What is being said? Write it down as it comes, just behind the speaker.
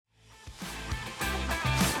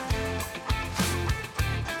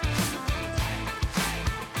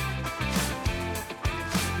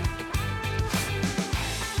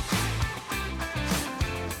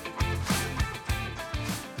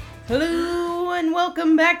Hello and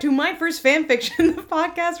welcome back to my first fanfiction, the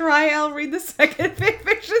podcast where I'll read the second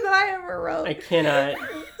fanfiction that I ever wrote. I cannot.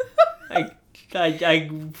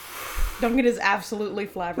 Duncan is absolutely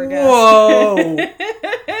flabbergasted. Whoa!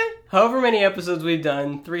 However many episodes we've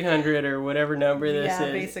done, 300 or whatever number this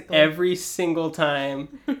is, basically. Every single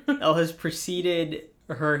time, Elle has preceded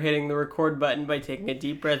her hitting the record button by taking a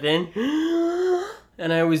deep breath in,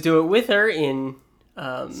 and I always do it with her in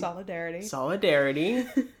solidarity.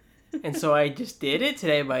 And so I just did it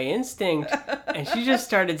today by instinct, and she just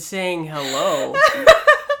started saying hello.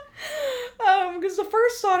 Because the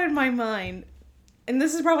first thought in my mind, and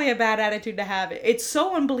this is probably a bad attitude to have, it's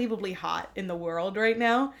so unbelievably hot in the world right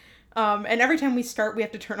now. And every time we start, we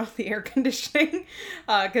have to turn off the air conditioning,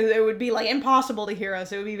 because it would be like impossible to hear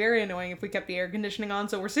us. It would be very annoying if we kept the air conditioning on.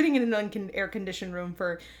 So we're sitting in an air conditioned room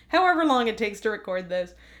for however long it takes to record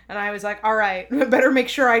this. And I was like, all right, I better make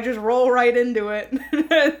sure I just roll right into it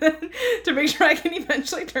to make sure I can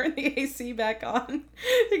eventually turn the AC back on,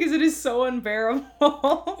 because it is so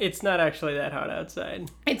unbearable. It's not actually that hot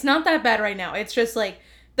outside. It's not that bad right now. It's just like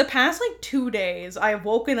the past 2 days, I have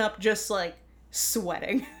woken up just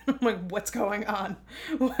sweating. I'm like, what's going on?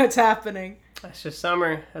 What's happening? That's just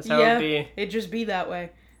summer. That's how it be. It'd just be that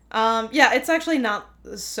way. It's actually not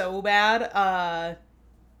so bad.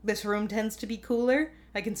 This room tends to be cooler.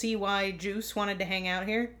 I can see why Juice wanted to hang out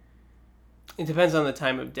here. It depends on the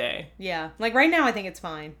time of day. Yeah. Right now, I think it's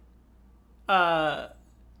fine.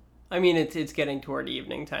 It's getting toward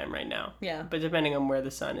evening time right now. Yeah. But depending on where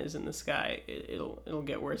the sun is in the sky, it'll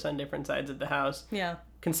get worse on different sides of the house. Yeah.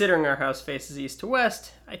 Considering our house faces east to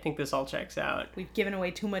west, I think this all checks out. We've given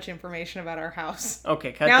away too much information about our house.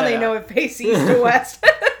 Okay, cut now that they out. know it faces east to west.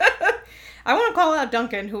 I want to call out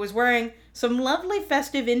Duncan, who was wearing some lovely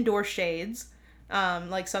festive indoor shades,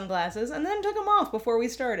 like sunglasses, and then took them off before we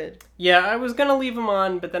started. Yeah, I was going to leave them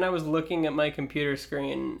on, but then I was looking at my computer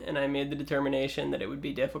screen, and I made the determination that it would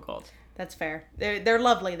be difficult. That's fair. They're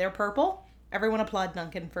lovely. They're purple. Everyone applaud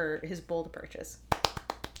Duncan for his bold purchase.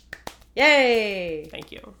 Yay!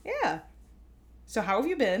 Thank you. Yeah. So how have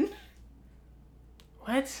you been?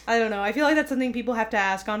 What? I don't know. I feel like that's something people have to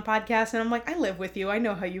ask on podcasts, and I'm like, I live with you. I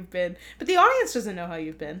know how you've been. But the audience doesn't know how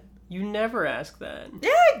you've been. You never ask that. Yeah,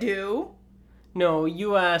 I do. No,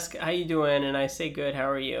 you ask, how you doing? And I say, good, how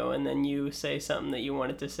are you? And then you say something that you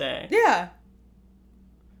wanted to say. Yeah.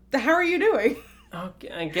 How are you doing? Okay,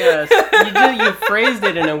 I guess. You phrased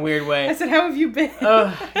it in a weird way. I said, how have you been?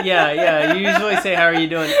 Oh, yeah. You usually say, how are you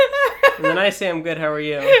doing? And then I say, I'm good, how are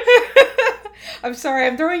you? I'm sorry,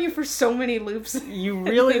 I'm throwing you for so many loops. You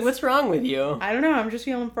really? What's wrong with you? I don't know, I'm just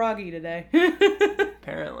feeling froggy today.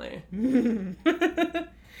 Apparently.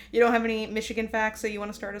 You don't have any Michigan facts that you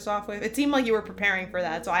want to start us off with? It seemed like you were preparing for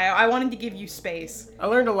that, so I wanted to give you space. I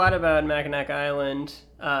learned a lot about Mackinac Island.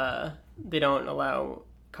 They don't allow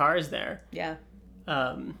cars there. Yeah.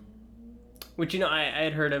 Which, I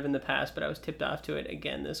had heard of in the past, but I was tipped off to it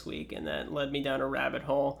again this week, and that led me down a rabbit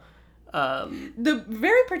hole. The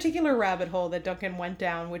very particular rabbit hole that Duncan went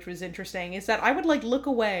down, which was interesting, is that I would look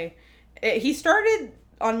away. He started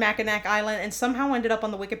on Mackinac Island and somehow ended up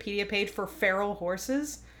on the Wikipedia page for feral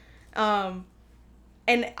horses. And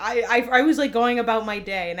I was going about my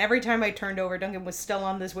day, and every time I turned over, Duncan was still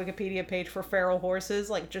on this Wikipedia page for feral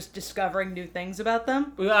horses, just discovering new things about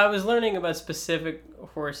them. Well, I was learning about specific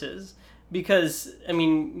horses because,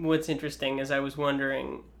 what's interesting is I was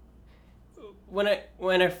wondering, when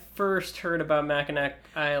I first heard about Mackinac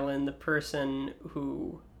Island, the person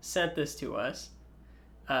who sent this to us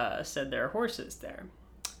said there are horses there.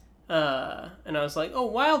 And I was like, oh,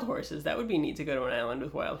 wild horses. That would be neat to go to an island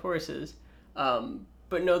with wild horses.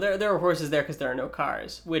 But no, there are horses there because there are no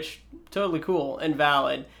cars, which totally cool and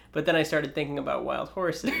valid. But then I started thinking about wild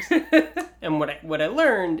horses. And what I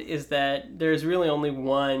learned is that there's really only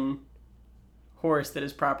one horse that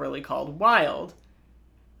is properly called wild,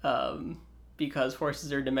 because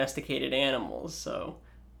horses are domesticated animals. So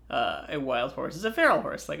a wild horse is a feral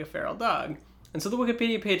horse, like a feral dog. And so the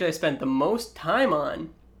Wikipedia page I spent the most time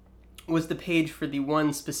on was the page for the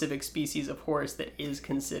one specific species of horse that is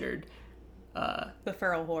considered the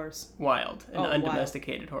feral horse. Wild, an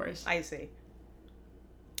undomesticated horse. I see.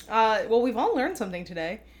 Well, we've all learned something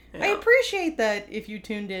today. Yeah. I appreciate that if you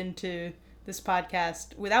tuned into this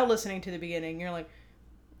podcast without listening to the beginning, you're like,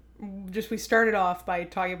 we started off by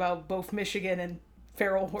talking about both Michigan and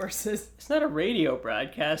feral horses. It's not a radio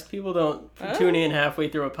broadcast. People don't tune in halfway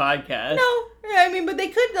through a podcast. No. Yeah, but they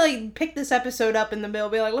could, pick this episode up in the middle,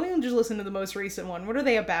 be like, let me just listen to the most recent one. What are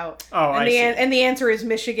they about? Oh, and I see. And the answer is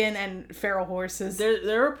Michigan and feral horses.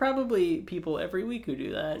 There are probably people every week who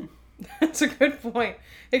do that. That's a good point.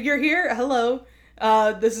 If you're here, hello.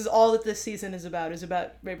 This is all that this season is about.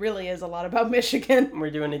 It really is a lot about Michigan.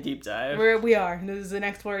 We're doing a deep dive. We are. This is an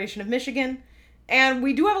exploration of Michigan. And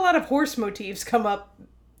we do have a lot of horse motifs come up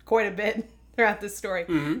quite a bit throughout this story.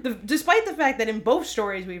 Mm-hmm. Despite the fact that in both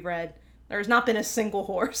stories we've read, there has not been a single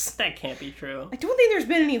horse. That can't be true. I don't think there's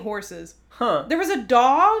been any horses. Huh. There was a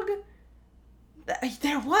dog.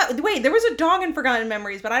 There was a dog in Forgotten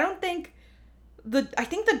Memories, but I don't think... I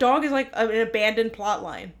think the dog is like an abandoned plot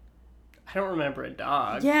line. I don't remember a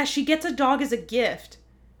dog. Yeah, she gets a dog as a gift.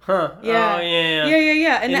 Huh. Yeah. Oh, yeah.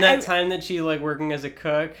 Yeah. And in that time that she, like, working as a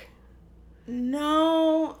cook?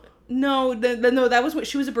 No, that was what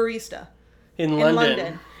she was a barista. In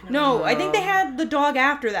London. No, I think they had the dog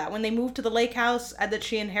after that, when they moved to the lake house that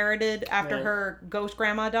she inherited after her ghost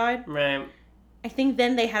grandma died. Right. I think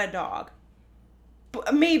then they had a dog.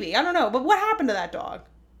 Maybe, I don't know. But what happened to that dog?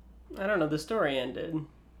 I don't know, the story ended.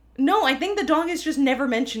 No, I think the dog is just never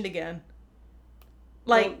mentioned again.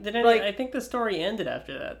 I think the story ended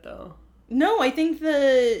after that, though. No, I think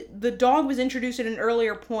the dog was introduced at an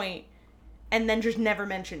earlier point and then just never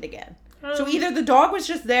mentioned again. So either the dog was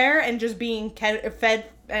just there and just being fed,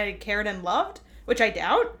 cared, and loved, which I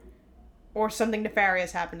doubt, or something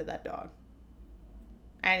nefarious happened to that dog.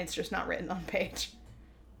 And it's just not written on page.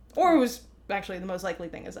 Or it was, actually, the most likely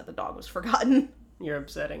thing is that the dog was forgotten. You're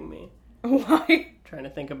upsetting me. Why? Trying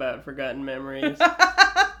to think about Forgotten Memories.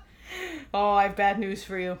 Oh, I have bad news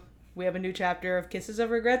for you. We have a new chapter of Kisses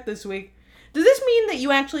of Regret this week. Does this mean that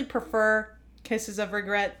you actually prefer Kisses of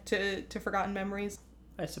Regret to Forgotten Memories?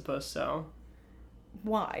 I suppose so.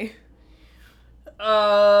 Why?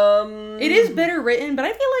 It is better written, but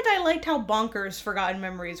I feel like I liked how bonkers Forgotten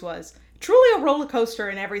Memories was. Truly a roller coaster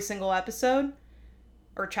in every single episode.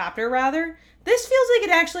 Or chapter, rather. This feels like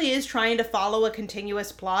it actually is trying to follow a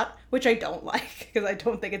continuous plot, which I don't like, because I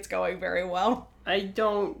don't think it's going very well. I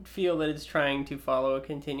don't feel that it's trying to follow a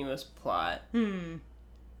continuous plot.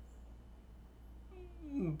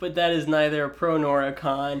 But that is neither a pro nor a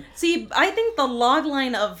con. See, I think the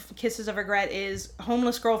logline of Kisses of Regret is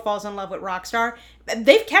homeless girl falls in love with rock star.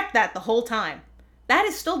 They've kept that the whole time. That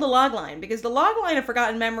is still the logline, because the logline of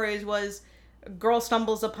Forgotten Memories was girl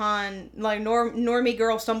stumbles upon, like, normie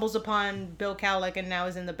girl stumbles upon Bill Cowlick and now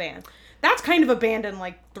is in the band. That's kind of abandoned,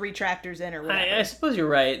 like, 3 chapters in or whatever. I suppose you're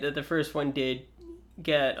right that the first one did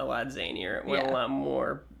get a lot zanier. It went a lot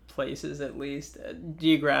more places, at least,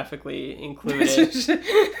 geographically included.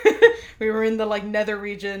 We were in the, like, nether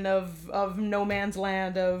region of no man's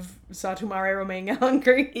land of Satumare Romania,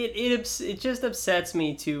 Hungary. It just upsets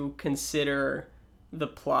me to consider the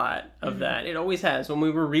plot of that. It always has. When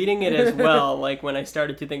we were reading it as well, like, when I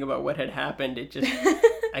started to think about what had happened, it just,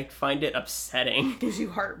 I find it upsetting. Gives you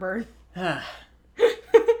heartburn.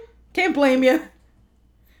 Can't blame you.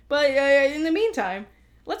 But in the meantime,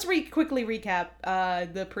 let's quickly recap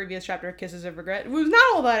the previous chapter of Kisses of Regret. It was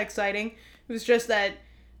not all that exciting. It was just that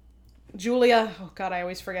Julia, oh god, I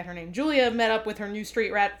always forget her name. Julia met up with her new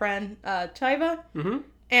street rat friend, Tyva,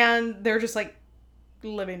 and they're just, like,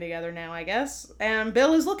 living together now, I guess. And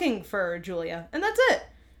Bill is looking for Julia, and that's it.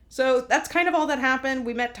 So that's kind of all that happened.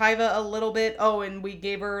 We met Tyva a little bit. Oh, and we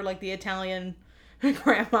gave her, like, the Italian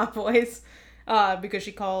grandma voice, because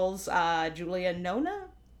she calls Julia Nona,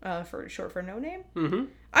 for short for no name.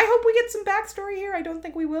 I hope we get some backstory here. I don't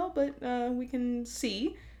think we will, but we can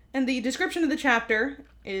see. And the description of the chapter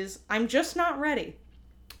is, I'm just not ready.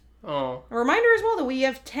 Oh. A reminder as well that we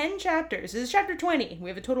have 10 chapters. This is chapter 20. We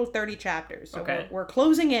have a total of 30 chapters. So we're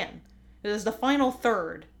closing in. This is the final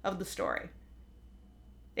third of the story.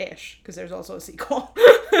 Ish, because there's also a sequel.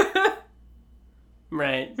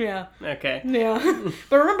 Right. Yeah. Okay. Yeah.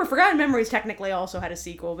 But remember, Forgotten Memories technically also had a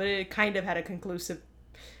sequel, but it kind of had a conclusive...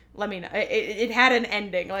 Let me know. It had an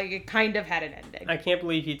ending. Like, it kind of had an ending. I can't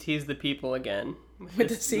believe you teased the people again. With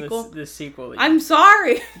the sequel? This sequel that I'm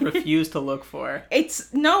sorry! refuse to look for.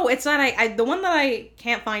 It's not. The one that I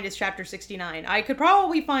can't find is chapter 69. I could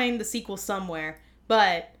probably find the sequel somewhere,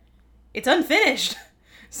 but it's unfinished.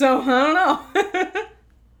 So, I don't know.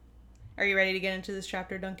 Are you ready to get into this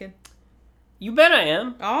chapter, Duncan? You bet I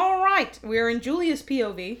am. All right. We're in Julia's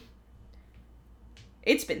POV.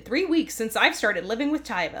 It's been 3 weeks since I've started living with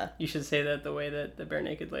Tyva. You should say that the way that the Bare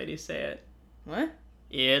Naked Ladies say it. What?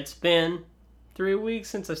 It's been 3 weeks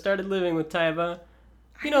since I started living with Tyva.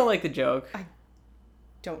 You don't like the joke. I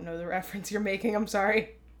don't know the reference you're making. I'm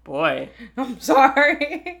sorry. Boy. I'm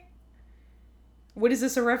sorry. What is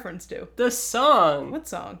this a reference to? The song. What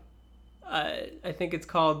song? I think it's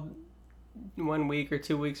called 1 week or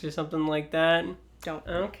 2 weeks or something like that. Don't.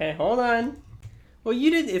 Okay, hold on. Well, you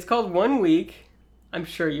did. It's called 1 week. I'm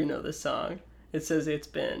sure you know the song. It says it's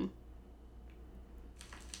been.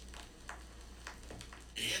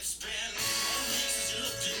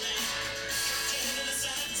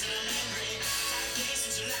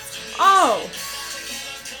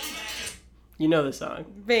 You know the song.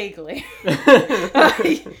 Vaguely.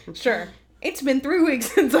 Sure. It's been 3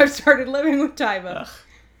 weeks since I've started living with Taiba. Ugh.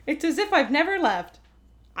 It's as if I've never left.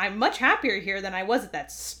 I'm much happier here than I was at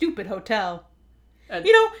that stupid hotel.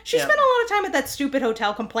 You know, she spent a lot of time at that stupid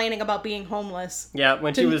hotel complaining about being homeless. Yeah,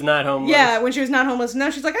 when she was not homeless. Yeah, when she was not homeless.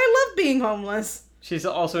 Now she's like, I love being homeless. She's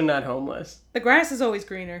also not homeless. The grass is always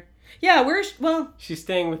greener. Yeah, She's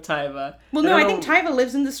staying with Taiba. Well, no, I think Taiba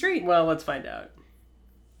lives in the street. Well, let's find out.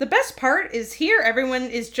 The best part is here everyone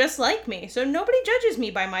is just like me, so nobody judges me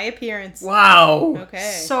by my appearance. Wow.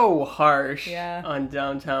 Okay. So harsh. Yeah. On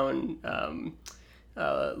downtown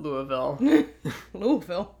Louisville.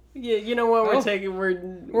 Louisville. Yeah, you know what?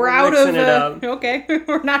 We're out mixing of it up. Okay.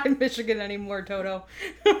 We're not in Michigan anymore, Toto.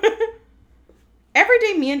 Every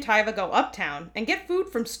day me and Taiva go uptown and get food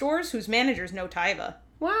from stores whose managers know Taiva.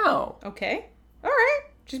 Wow. Okay. All right.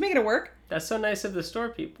 She's making it work. That's so nice of the store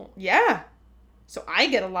people. Yeah. So I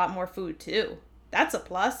get a lot more food too. That's a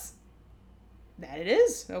plus. That it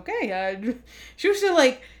is. Okay. She used to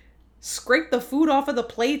like scrape the food off of the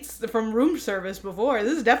plates from room service before.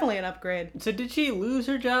 This is definitely an upgrade. So did she lose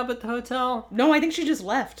her job at the hotel? No, I think she just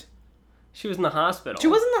left. She was in the hospital. She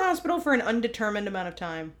was in the hospital for an undetermined amount of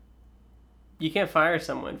time. You can't fire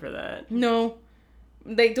someone for that. No.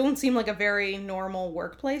 They don't seem like a very normal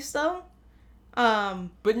workplace though.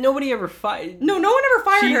 But nobody ever fired. No, no one ever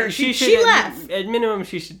fired her. She left. At minimum,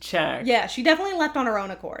 she should check. Yeah, she definitely left on her own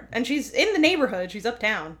accord. And she's in the neighborhood. She's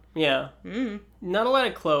uptown. Yeah. Not a lot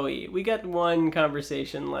of Chloe. We got one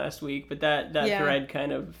conversation last week, but that thread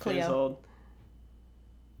kind of fizzled.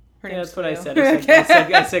 Her Yeah, name's that's what I Cleo.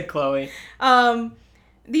 said. I said Chloe.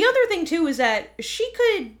 The other thing too is that she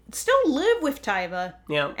could still live with Taiva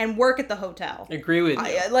and work at the hotel. Agree with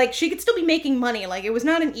you. Like, she could still be making money. Like, it was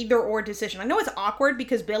not an either-or decision. I know it's awkward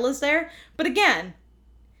because Bill is there, but again,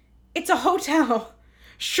 it's a hotel.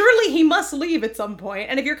 Surely he must leave at some point,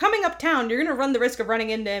 and if you're coming uptown, you're going to run the risk of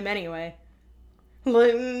running into him anyway.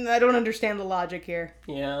 Like, I don't understand the logic here.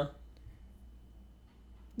 Yeah.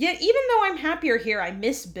 Yet, even though I'm happier here, I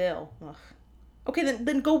miss Bill. Ugh. Okay,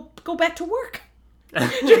 then go back to work.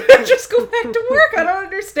 Just go back to work. I don't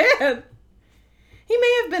understand. He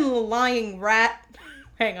may have been a lying rat.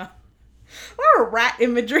 Hang on. A lot of rat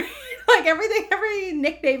imagery. Like every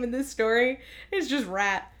nickname in this story is just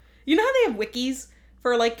rat. You know how they have wikis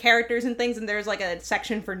for like characters and things, and there's like a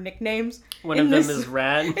section for nicknames? One of them is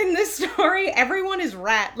rat. In this story, everyone is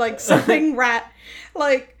rat. Like something rat.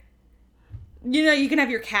 Like, you know, you can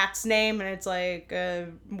have your cat's name and it's like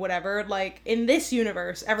whatever. Like in this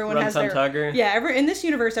universe, everyone has their Tugger. Yeah. In this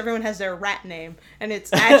universe, everyone has their rat name, and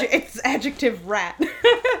it's it's adjective rat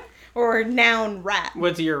or noun rat.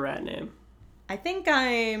 What's your rat name? I think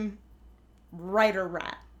I'm writer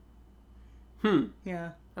rat.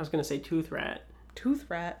 Yeah. I was gonna say tooth rat. Tooth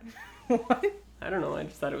rat. What? I don't know. I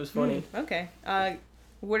just thought it was funny. Okay.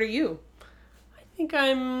 What are you? I think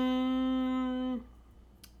I'm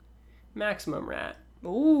maximum rat.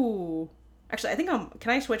 Ooh. Actually, I think I'm...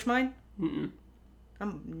 Can I switch mine? Mm-mm.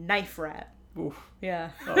 I'm knife rat. Oof. Yeah.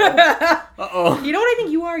 Uh-oh. Uh-oh. You know what I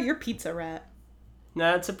think you are? You're pizza rat.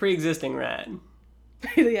 Nah, it's a pre-existing rat.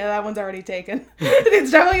 Yeah, that one's already taken.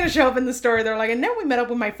 It's definitely going to show up in the story. They're like, and now we met up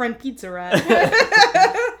with my friend Pizza Rat.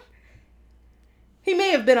 He may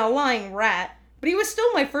have been a lying rat, but he was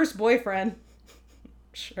still my first boyfriend.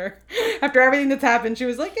 Sure. After everything that's happened, she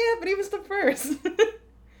was like, yeah, but he was the first.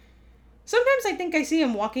 Sometimes I think I see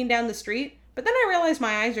him walking down the street, but then I realize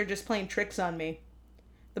my eyes are just playing tricks on me.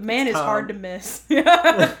 The man is hard to miss.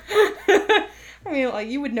 I mean, like,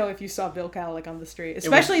 you would know if you saw Bill Cowlick on the street.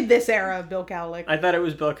 Especially this era of Bill Cowlick. I thought it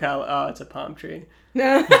was Bill Cowlick. Oh, it's a palm tree.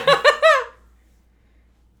 No.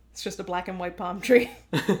 It's just a black and white palm tree.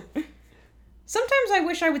 Sometimes I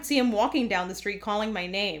wish I would see him walking down the street calling my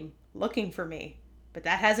name, looking for me. But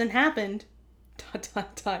that hasn't happened. ...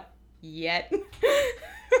 Yet.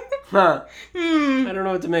 Huh. I don't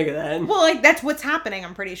know what to make of that. Well, like, that's what's happening,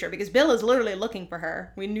 I'm pretty sure, because Bill is literally looking for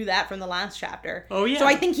her. We knew that from the last chapter. Oh, yeah. So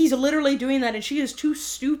I think he's literally doing that, and she is too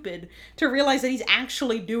stupid to realize that he's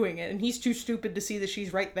actually doing it, and he's too stupid to see that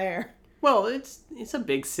she's right there. Well, it's a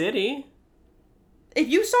big city. If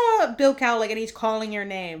you saw Bill Cowlick and he's calling your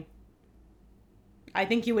name, I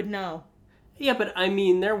think you would know. Yeah, but I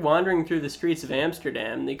mean, they're wandering through the streets of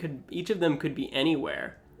Amsterdam. Each of them could be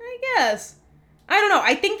anywhere. I guess. I don't know.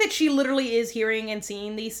 I think that she literally is hearing and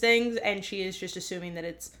seeing these things, and she is just assuming that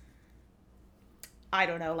it's, I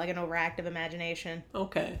don't know, like an overactive imagination.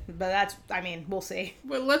 Okay. But that's, I mean, we'll see.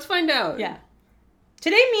 Well, let's find out. Yeah.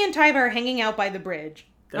 Today, me and Tyva are hanging out by the bridge.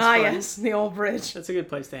 That's fun. Yes, the old bridge. That's a good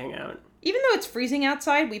place to hang out. Even though it's freezing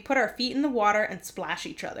outside, we put our feet in the water and splash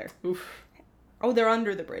each other. Oof. Oh, they're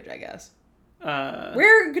under the bridge, I guess.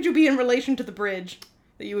 Where could you be in relation to the bridge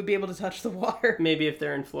that you would be able to touch the water? Maybe if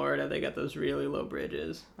they're in Florida, they got those really low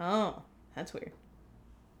bridges. Oh, that's weird.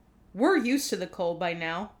 We're used to the cold by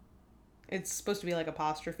now. It's supposed to be like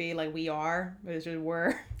apostrophe, like we are, but it's just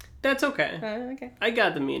we're. That's okay. Okay. I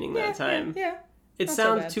got the meaning that time. Yeah. It Not so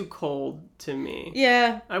sounds bad. too cold to me.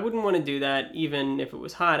 Yeah. I wouldn't want to do that even if it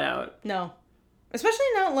was hot out. No. Especially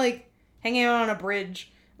not like hanging out on a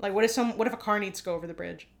bridge. Like what if a car needs to go over the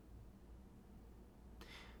bridge?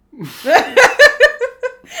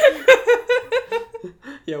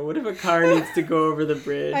 Yeah, what if a car needs to go over the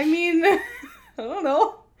bridge? I mean, I don't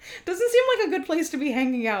know. Doesn't seem like a good place to be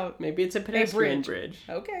hanging out. Maybe it's a pedestrian bridge.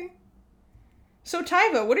 Okay. So,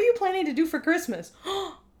 Tyva, what are you planning to do for Christmas?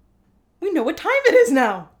 We know what time it is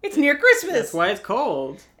now. It's near Christmas. That's why it's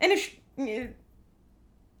cold. And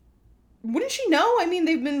wouldn't she know? I mean,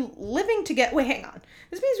 they've been living together. Wait, hang on.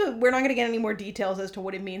 This means we're not going to get any more details as to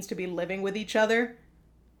what it means to be living with each other.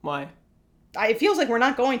 Why? It feels like we're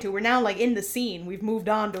not going to. We're now, like, in the scene. We've moved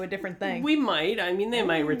on to a different thing. We might. I mean, they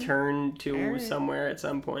might return to Alright. somewhere at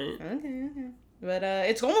some point. Okay. But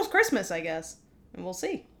it's almost Christmas, I guess. And we'll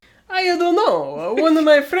see. I don't know. One of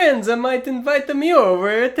my friends might invite me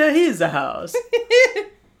over to his house.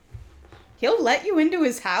 He'll let you into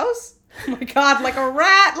his house? Oh my god, like a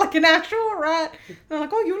rat, like an actual rat. They're like,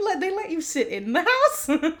 oh, they let you sit in the house?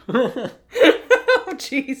 Oh,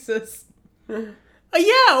 Jesus.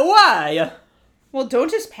 Yeah, why? Well,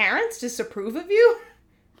 don't his parents disapprove of you?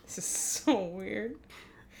 This is so weird.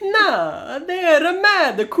 Nah, they're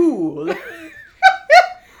mad cool.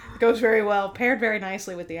 Goes very well. Paired very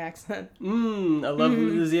nicely with the accent. I love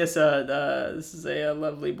yes. This is a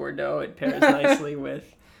lovely Bordeaux. It pairs nicely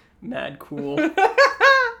with mad cool.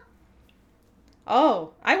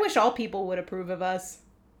 Oh, I wish all people would approve of us.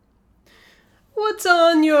 What's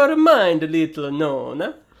on your mind, little Nona?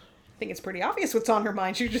 I think it's pretty obvious what's on her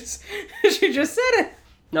mind. She just said it.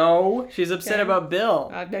 No, she's upset Okay. about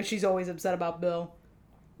Bill. No, she's always upset about Bill.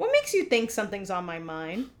 What makes you think something's on my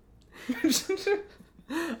mind?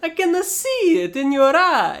 I can see it in your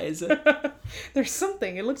eyes. There's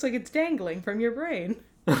something. It looks like it's dangling from your brain.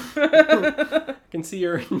 I can see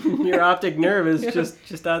your optic nerve is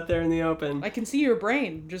just out there in the open. I can see your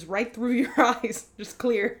brain just right through your eyes, just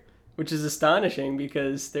clear. Which is astonishing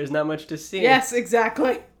because there's not much to see. Yes,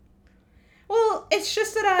 exactly. Well, it's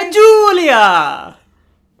just that Julia!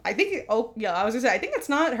 I think. I was gonna say. I think it's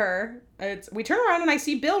not her. We turn around and I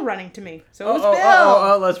see Bill running to me. So it was Bill.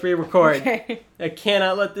 Oh, let's re-record. Okay. I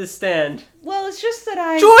cannot let this stand. Well, it's just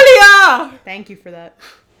that Julia! Thank you for that.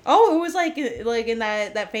 Oh, it was like in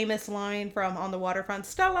that famous line from On the Waterfront,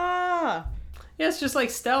 Stella. Yeah, it's just like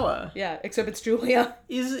Stella. Yeah, except it's Julia.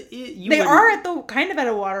 They are at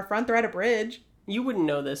a waterfront. They're at a bridge. You wouldn't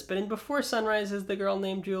know this, but in Before Sunrise is the girl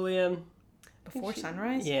named Julia. Before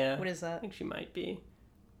Sunrise? Yeah. What is I that? think she might be.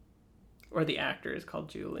 Or the actor is called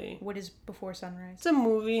Julie. What is Before Sunrise? It's a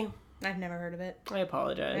movie. I've never heard of it. I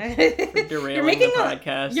apologize for derailing the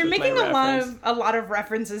podcast. You're with making my reference. a lot of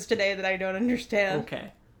references today that I don't understand.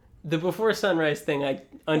 Okay. The Before Sunrise thing, I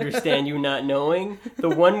understand you not knowing. The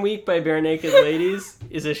 1 Week by Bare Naked Ladies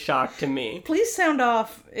is a shock to me. Please sound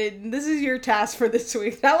off. This is your task for this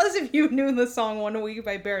week. Tell us if you knew the song 1 Week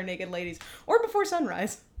by Bare Naked Ladies or Before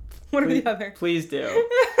Sunrise. One or the other. Please do.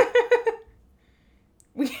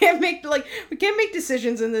 We can't make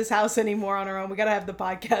decisions in this house anymore on our own. We gotta have the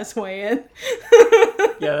podcast weigh in.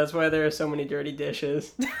 Yeah, that's why there are so many dirty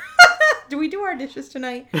dishes. Do we do our dishes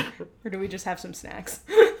tonight? Or do we just have some snacks?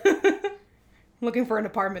 Looking for an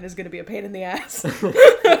apartment is gonna be a pain in the ass.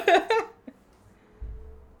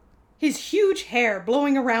 His huge hair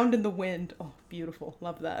blowing around in the wind. Oh, beautiful.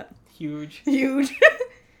 Love that. Huge. Huge.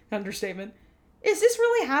 Understatement. Is this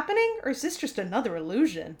really happening, or is this just another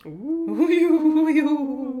illusion? Ooh.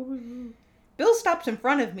 Bill stops in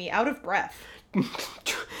front of me, out of breath.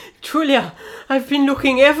 Julia, I've been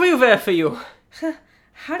looking everywhere for you.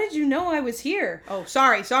 How did you know I was here? Oh,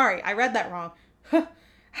 sorry. I read that wrong.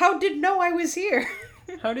 How did know I was here?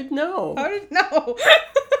 How did know? How did know?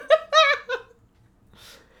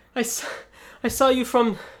 I saw you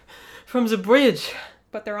from the bridge.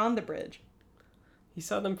 But they're on the bridge. He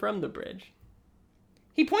saw them from the bridge.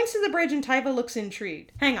 He points to the bridge and Tyva looks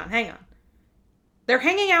intrigued. Hang on. They're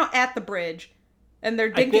hanging out at the bridge, and they're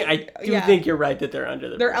digging. I do think you're right that they're under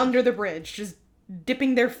the bridge. They're under the bridge, just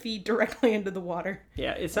dipping their feet directly into the water.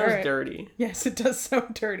 Yeah, it sounds dirty. Yes, it does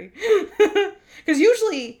sound dirty. Because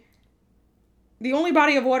usually, the only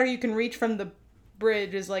body of water you can reach from the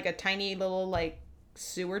bridge is like a tiny little like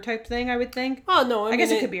sewer type thing, I would think. Oh no, I mean,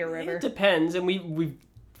 guess it could be a river. It depends, and we've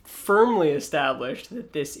firmly established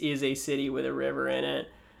that this is a city with a river in it.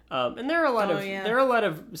 And there are a lot yeah. there are a lot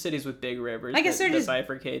of cities with big rivers. I guess they're that just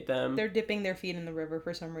bifurcate them. They're dipping their feet in the river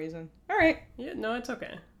for some reason. All right. Yeah, no, it's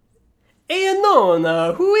okay. Hey,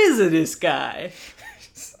 Nona, who is this guy?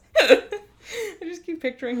 I just keep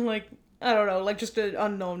picturing like I don't know, like just an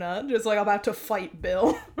unknowna, just like about to fight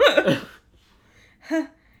Bill.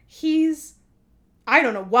 I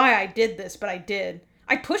don't know why I did this, but I did.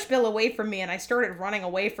 I pushed Bill away from me and I started running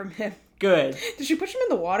away from him. Good. Did she push him in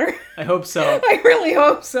the water? I hope so. I really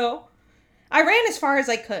hope so. I ran as far as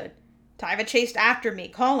I could. Tyva chased after me,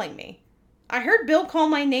 calling me. I heard Bill call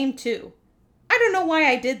my name too. I don't know why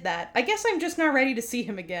I did that. I guess I'm just not ready to see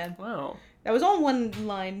him again. Wow. That was all one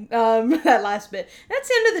line, that last bit. That's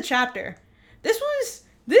the end of the chapter.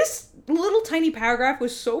 This little tiny paragraph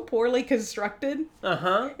was so poorly constructed.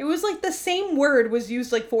 Uh-huh. It was like the same word was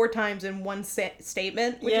used like 4 times in one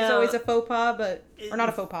statement, which is always a faux pas, or not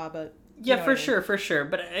a faux pas, but... Yeah, for sure.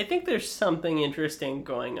 But I think there's something interesting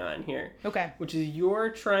going on here. Okay. Which is you're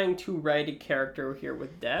trying to write a character here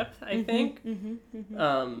with depth, I think.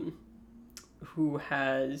 Who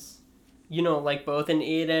has... like both an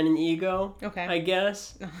id and an ego, okay. I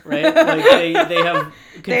guess, right? Like they have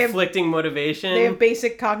conflicting motivation. They have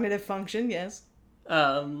basic cognitive function, yes.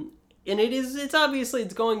 And it's obviously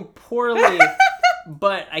going poorly,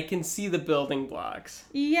 but I can see the building blocks.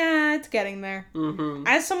 Yeah, it's getting there. Mm-hmm.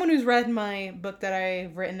 As someone who's read my book that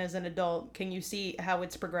I've written as an adult, can you see how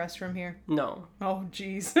it's progressed from here? No. Oh,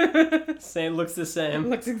 jeez. Same, looks the same.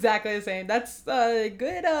 Looks exactly the same. That's a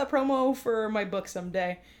good promo for my book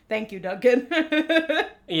someday. Thank you, Duncan.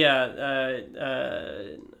 Yeah,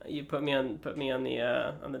 you put me on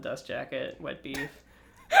the dust jacket, wet beef.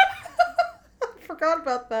 Forgot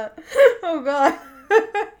about that. Oh god.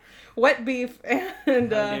 Wet beef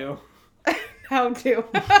and how do.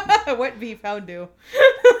 Wet beef, how do.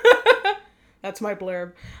 That's my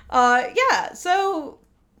blurb. Yeah, so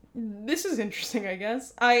this is interesting, I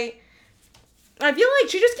guess. I feel like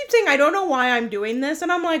she just keeps saying, I don't know why I'm doing this.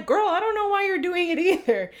 And I'm like, girl, I don't know why you're doing it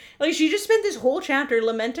either. Like, she just spent this whole chapter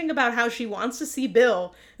lamenting about how she wants to see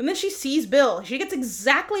Bill. And then she sees Bill. She gets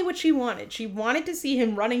exactly what she wanted. She wanted to see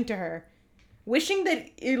him running to her. Wishing that,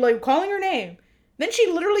 like, calling her name. Then she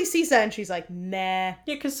literally sees that and she's like, nah. Yeah,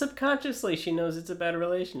 because subconsciously she knows it's a bad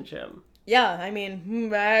relationship. Yeah, I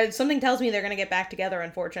mean, something tells me they're going to get back together,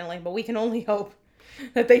 unfortunately. But we can only hope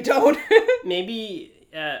that they don't. Maybe...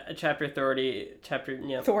 chapter 30, chapter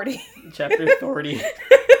 30.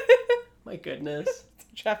 My goodness.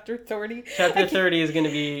 Chapter 30. Chapter 30 is going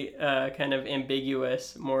to be kind of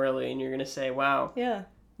ambiguous morally, and you're going to say, wow. Yeah.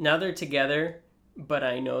 Now they're together, but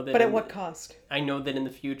I know that... But at what cost? I know that in the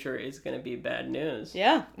future it's going to be bad news.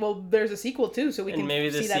 Yeah. Well, there's a sequel, too, so we can see that through.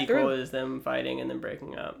 And maybe the sequel is them fighting and then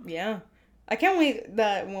breaking up. Yeah. I can't wait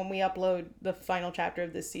that when we upload the final chapter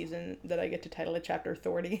of this season that I get to title it Chapter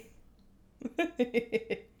 30.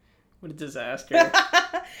 What a disaster.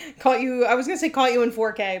 I was going to say caught you in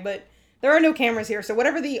 4K, but there are no cameras here, so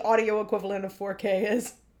whatever the audio equivalent of 4K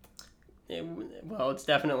is. Well, it's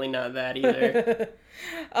definitely not that either.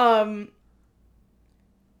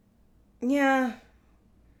 Yeah.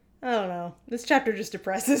 I don't know. This chapter just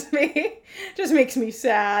depresses me. Just makes me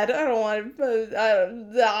sad. I don't want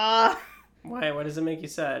to... Why? Why does it make you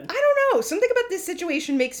sad? I don't know. Something about this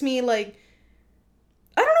situation makes me, like...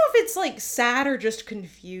 I don't know if it's, like, sad or just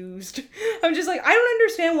confused. I'm just like, I don't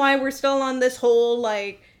understand why we're still on this whole,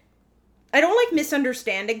 like... I don't like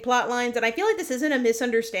misunderstanding plot lines, and I feel like this isn't a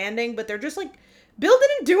misunderstanding, but they're just like, Bill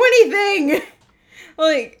didn't do anything!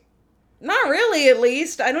 Like, not really, at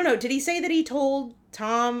least. I don't know. Did he say that he told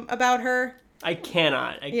Tom about her? I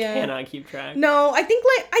cannot keep track. No, I think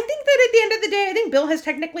that at the end of the day, I think Bill has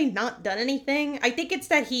technically not done anything. I think it's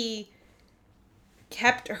that he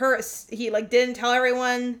kept her, he, like, didn't tell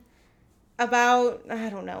everyone about, I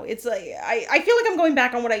don't know. It's like, I feel like I'm going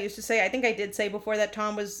back on what I used to say. I think I did say before that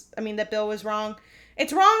that Bill was wrong.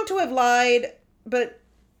 It's wrong to have lied, but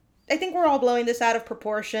I think we're all blowing this out of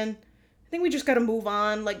proportion. I think we just gotta move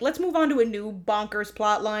on. Like, let's move on to a new bonkers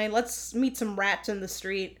plot line. Let's meet some rats in the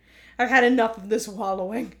street. I've had enough of this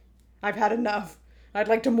wallowing. I've had enough. I'd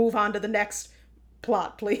like to move on to the next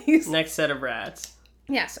plot, please. Next set of rats.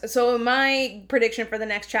 Yes. So my prediction for the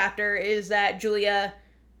next chapter is that Julia...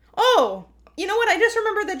 Oh! You know what? I just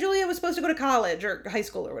remembered that Julia was supposed to go to college or high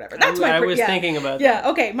school or whatever. That's I was thinking about that. Yeah,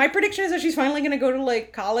 okay. My prediction is that she's finally going to go to,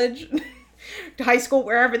 like, college, to high school,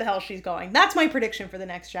 wherever the hell she's going. That's my prediction for the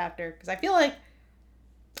next chapter. Because I feel like...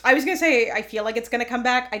 I was going to say, I feel like it's going to come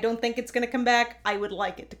back. I don't think it's going to come back. I would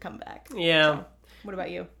like it to come back. Yeah. So, what about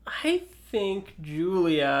you? I think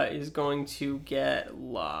Julia is going to get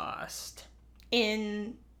lost.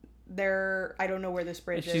 In I don't know where this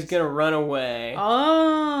bridge is. She's gonna run away.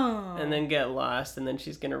 Oh. And then get lost, and then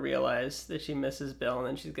she's gonna realize that she misses Bill, and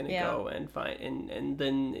then she's gonna go and find, and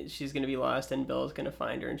then she's gonna be lost, and Bill's gonna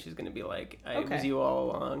find her, and she's gonna be like, "It was you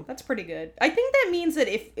all along." That's pretty good. I think that means that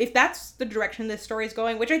if that's the direction this story is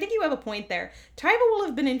going, which I think you have a point there, Taiba will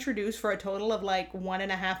have been introduced for a total of like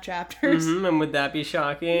 1.5 chapters. And would that be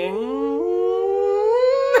shocking?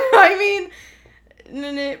 I mean,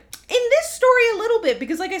 in this story a little bit,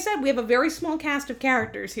 because like I said, we have a very small cast of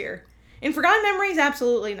characters here. In Forgotten Memories,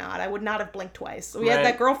 absolutely not. I would not have blinked twice. We had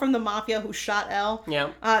that girl from the Mafia who shot Elle.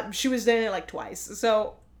 Yeah. She was in it like twice,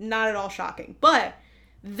 so not at all shocking. But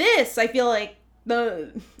this, I feel like, I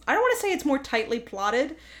don't want to say it's more tightly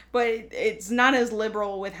plotted, but it's not as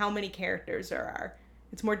liberal with how many characters there are.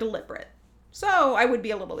 It's more deliberate. So I would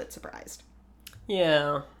be a little bit surprised.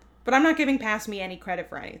 Yeah. But I'm not giving Past Me any credit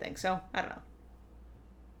for anything, so I don't know.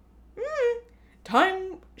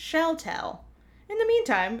 Time shall tell. In the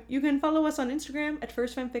meantime, you can follow us on Instagram at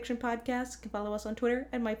First Fan Fiction Podcast. You can follow us on Twitter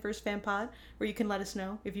at MyFirstFanPod, where you can let us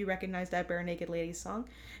know if you recognize that Bare Naked Ladies song.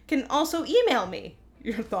 You can also email me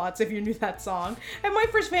your thoughts if you knew that song at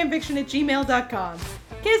myfirstfanfiction@gmail.com.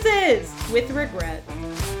 Kisses with regret.